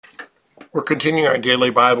We're continuing our daily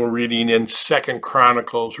Bible reading in 2nd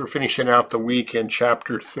Chronicles. We're finishing out the week in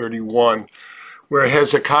chapter 31, where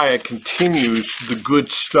Hezekiah continues the good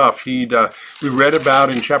stuff. We read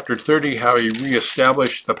about in chapter 30 how he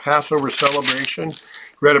reestablished the Passover celebration.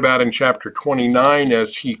 Read about in chapter 29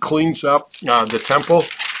 as he cleans up the temple,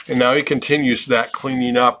 and now he continues that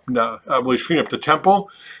cleaning up. He's cleaning up the temple.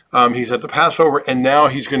 He's at the Passover, and now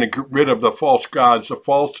he's going to get rid of the false gods, the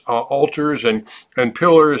false altars and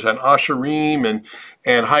pillars and asherim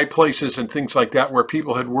and high places and things like that, where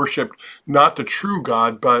people had worshipped not the true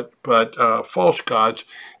God but false gods.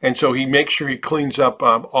 And so he makes sure he cleans up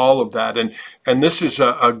all of that. And this is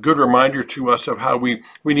a good reminder to us of how we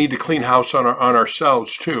need to clean house on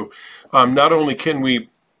ourselves too. Not only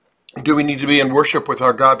do we need to be in worship with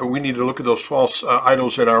our God, but we need to look at those false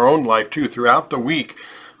idols in our own life too throughout the week.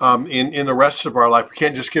 In the rest of our life, we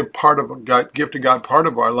can't just give to God part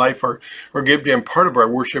of our life or give to him part of our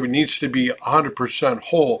worship. It needs to be 100%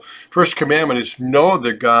 whole. First commandment is no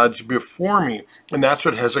other gods before me. And that's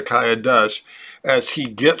what Hezekiah does as he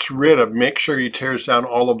gets rid of, make sure he tears down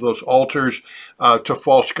all of those altars to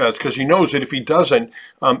false gods, because he knows that if he doesn't,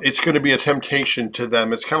 it's going to be a temptation to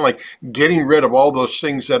them. It's kind of like getting rid of all those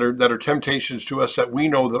things that are temptations to us that we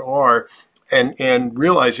know that are, and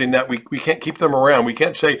realizing that we can't keep them around. We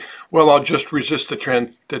can't say, well, I'll just resist the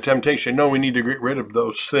temptation. No, we need to get rid of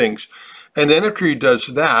those things. And then after he does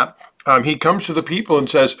that, he comes to the people and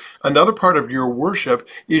says, another part of your worship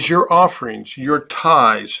is your offerings, your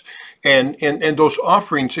tithes. And those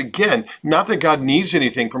offerings, again, not that God needs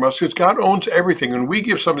anything from us, because God owns everything. When we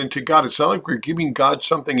give something to God, it's not like we're giving God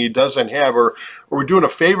something he doesn't have, or we're doing a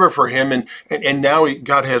favor for him, and now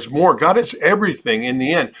God has more. God has everything in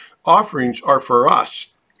the end. Offerings are for us.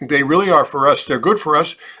 They really are for us. They're good for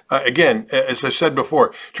us, again, as I said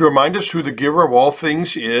before, to remind us who the giver of all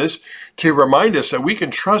things is, to remind us that we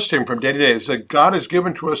can trust him from day to day, that God has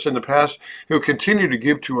given to us in the past, he'll continue to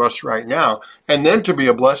give to us right now, and then to be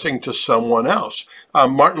a blessing to someone else.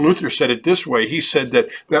 Martin Luther said it this way. He said that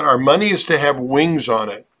our money is to have wings on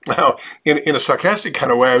it. Now, in a sarcastic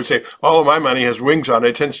kind of way, I would say all of my money has wings on it.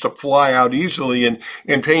 It tends to fly out easily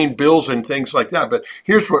in paying bills and things like that. But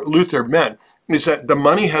here's what Luther meant, is that the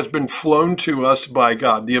money has been flown to us by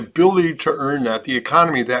God, the ability to earn that, the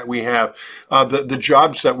economy that we have, the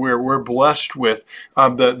jobs that we're blessed with,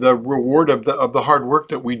 the reward of the hard work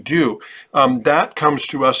that we do, that comes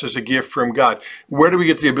to us as a gift from God. Where do we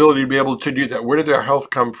get the ability to be able to do that? Where did our health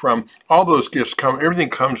come from? All those gifts everything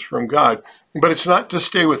comes from God. But it's not to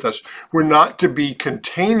stay with us. We're not to be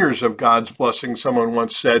containers of God's blessing, someone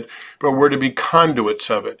once said, but we're to be conduits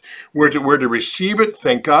of it. We're to receive it,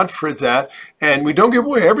 thank God for that, and we don't give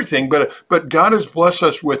away everything, but God has blessed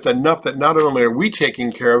us with enough that not only are we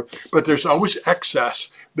taking care of, but there's always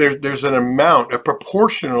excess. There's an amount, a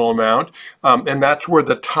proportional amount, and that's where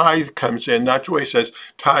the tithe comes in. That's why he says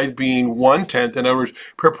tithe being 1/10, in other words,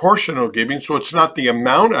 proportional giving. So it's not the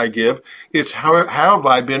amount I give, it's how have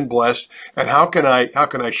I been blessed, and how can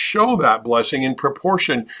I show that blessing in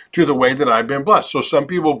proportion to the way that I've been blessed. So some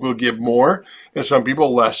people will give more, and some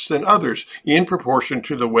people less than others, in proportion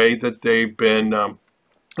to the way that they've been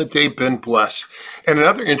blessed. And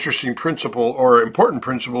another interesting principle, or important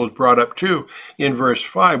principle, is brought up too in verse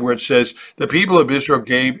 5, where it says, the people of Israel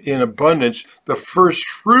gave in abundance the first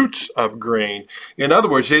fruits of grain. In other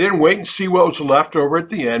words, they didn't wait and see what was left over at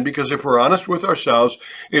the end, because if we're honest with ourselves,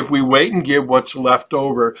 if we wait and give what's left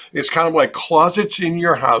over, it's kind of like closets in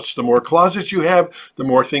your house. The more closets you have, the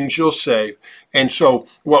more things you'll save. And so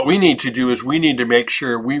what we need to do is we need to make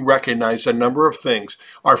sure we recognize a number of things.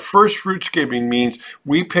 Our first fruits giving means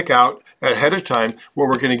we pick out ahead of time what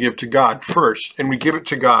we're going to give to God first, and we give it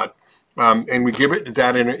to God. And we give it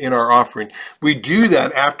that in our offering. We do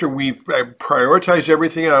that after we've prioritized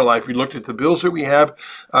everything in our life. We looked at the bills that we have,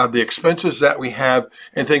 the expenses that we have,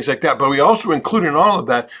 and things like that. But we also include in all of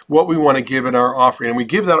that what we want to give in our offering. And we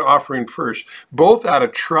give that offering first, both out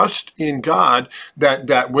of trust in God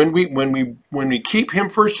that when we keep him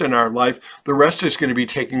first in our life, the rest is going to be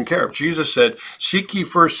taken care of. Jesus said, seek ye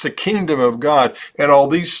first the kingdom of God, and all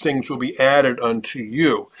these things will be added unto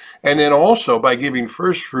you. And then also by giving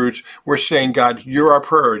first fruits, we're saying, God, you're our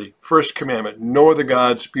priority. First commandment, no other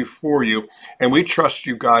gods before you. And we trust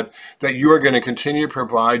you, God, that you are going to continue to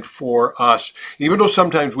provide for us. Even though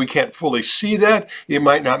sometimes we can't fully see that, it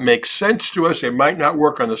might not make sense to us. It might not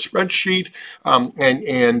work on the spreadsheet and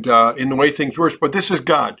in the way things work. But this is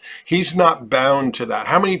God. He's not bound to that.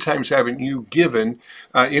 How many times haven't you given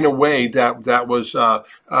in a way that was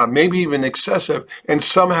maybe even excessive, and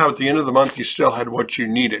somehow at the end of the month you still had what you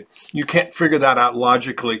needed? You can't figure that out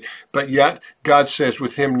logically, but yet God says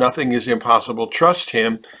with him nothing is impossible. Trust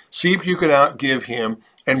him, see if you can outgive him,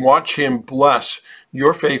 and watch him bless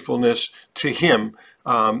your faithfulness to him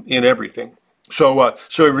in everything. So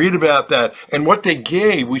we read about that, and what they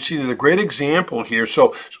gave. We see a great example here.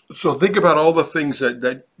 So think about all the things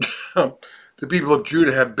that the people of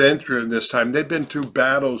Judah have been through in this time. They've been through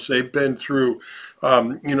battles. They've been through,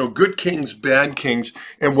 good kings, bad kings.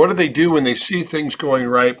 And what do they do when they see things going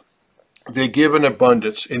right? They give in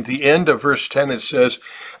abundance. In the end of verse 10, it says,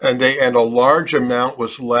 and a large amount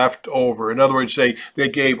was left over. In other words, they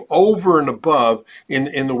gave over and above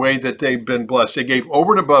in the way that they've been blessed. They gave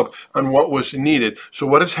over and above on what was needed. So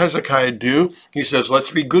what does Hezekiah do? He says,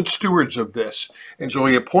 let's be good stewards of this. And so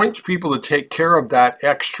he appoints people to take care of that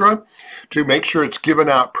extra, to make sure it's given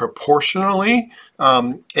out proportionally,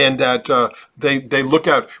 and that they look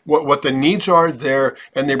at what the needs are there,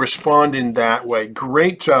 and they respond in that way.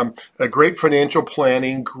 Great financial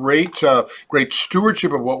planning, great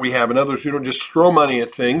stewardship of what we have. In other words, we don't just throw money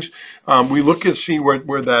at things. We look and see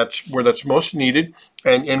where that's most needed,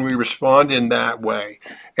 and we respond in that way.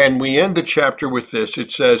 And we end the chapter with this.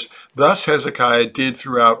 It says, thus Hezekiah did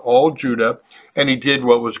throughout all Judah, and he did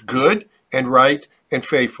what was good and right and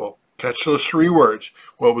faithful. Catch those three words.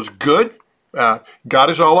 What was good? God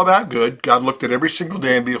is all about good. God looked at every single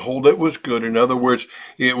day and behold, it was good. In other words,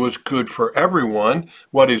 it was good for everyone.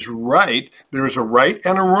 What is right? There is a right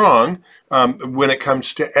and a wrong when it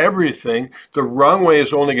comes to everything. The wrong way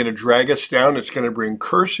is only going to drag us down. It's going to bring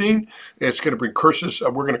cursing. It's going to bring curses.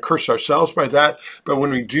 We're going to curse ourselves by that. But when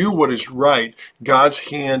we do what is right, God's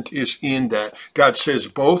hand is in that. God says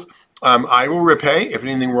both, I will repay if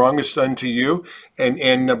anything wrong is done to you.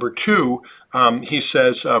 And number two, he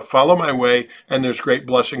says, follow my way, and there's great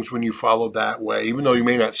blessings when you follow that way, even though you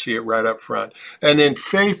may not see it right up front. And then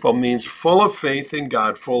faithful means full of faith in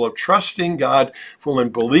God, full of trusting God, full in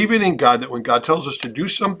believing in God, that when God tells us to do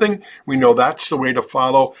something, we know that's the way to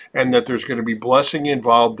follow, and that there's going to be blessing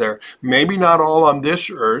involved there. Maybe not all on this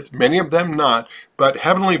earth, many of them not, but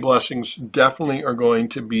heavenly blessings definitely are going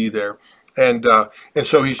to be there. And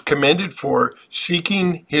so he's commended for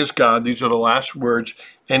seeking his God. These are the last words.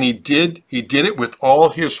 And he did it with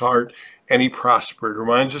all his heart, and he prospered.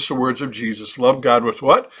 Reminds us the words of Jesus. Love God with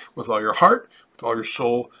what? With all your heart, with all your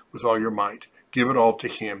soul, with all your might. Give it all to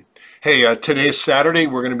him. Hey, today is Saturday.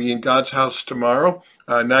 We're going to be in God's house tomorrow.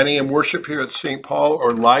 9 a.m. worship here at St. Paul,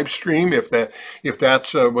 or live stream if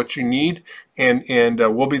that's what you need. And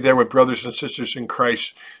we'll be there with brothers and sisters in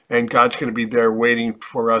Christ. And God's going to be there waiting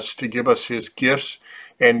for us to give us his gifts.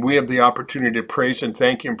 And we have the opportunity to praise and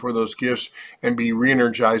thank him for those gifts and be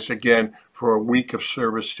re-energized again for a week of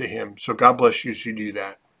service to him. So God bless you as you do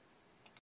that.